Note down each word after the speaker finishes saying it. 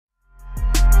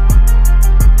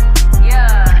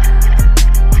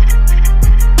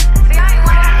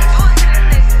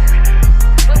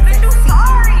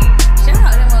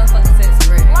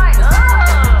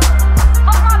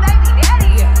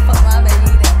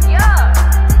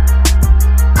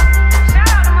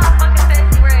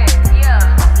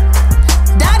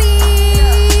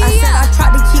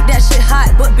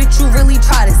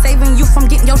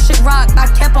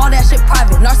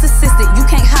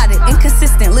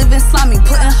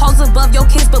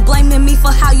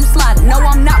for how you slide. No,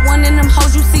 I'm not one of them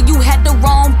hoes you see, you had the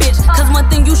wrong bitch. Cause one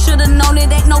thing you should've known,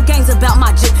 it ain't no games about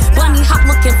my jit. Bunny hop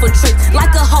looking for tricks,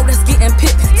 like a hoe that's getting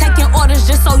picked. Taking orders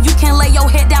just so you can lay your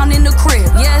head down in the crib.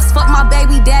 Yeah, it's fuck my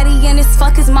baby daddy and it's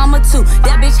fuck his mama too.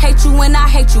 That bitch hate you and I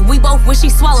hate you, we both wish he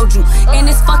swallowed you. And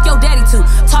it's fuck your daddy too,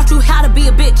 taught you how to be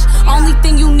a bitch. Only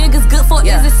thing you niggas good for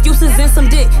is excuses and some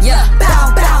dick. Yeah.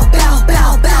 Bow, bow, bow,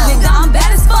 bow, bow. Nigga, I'm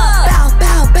bad as fuck. Bow,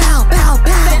 bow, bow, bow,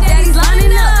 bow. That daddy's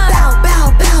lining up. Bow,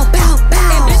 bow, bow, bow,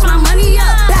 bow. And bitch, my money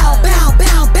up. Bow, bow,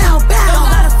 bow, bow, bow. Don't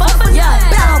gotta fuck for ya.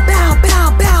 Bow, bow, bow,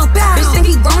 bow, bow. Bitch think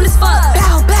he grown as fuck.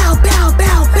 Bow, bow, bow,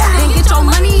 bow, bow. Then get your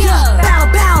money up. Bow,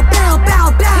 bow, bow, bow,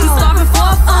 bow. He starving for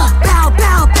a fuck. Bow,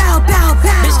 bow, bow, bow,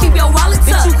 bow. Bitch, keep your wallet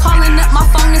tucked. Bitch, you calling up my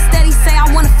phone and steady say I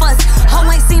wanna fuss. Hoe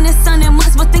ain't seen his son in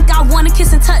months, but think I wanna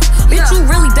kiss and touch. Bitch, you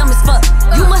really dumb as fuck.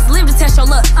 You must live to test your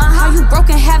luck. How you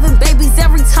broken having babies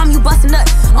every time you bustin' up?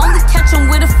 Only catch 'em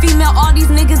with a female, all these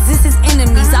niggas is his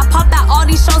enemies. I popped out all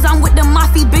these shows, I'm with the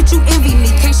mafia, bitch, you envy me.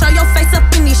 Can't show your face up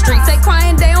in these streets. They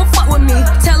crying, they don't fuck with me.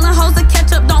 Telling hoes to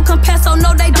catch up, don't compare, so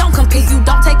no, they don't compete. You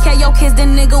don't take care of your kids,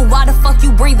 then nigga, why the fuck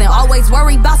you breathing? Always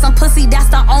worry about some pussy, that's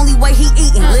the only way he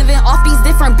eating. Living off these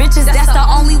different bitches, that's the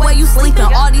only way you sleeping.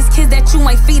 All these kids that you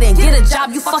ain't feeding, get a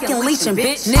job, you fucking leeching,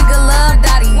 bitch. Nigga love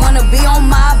daddy, wanna be on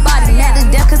my body.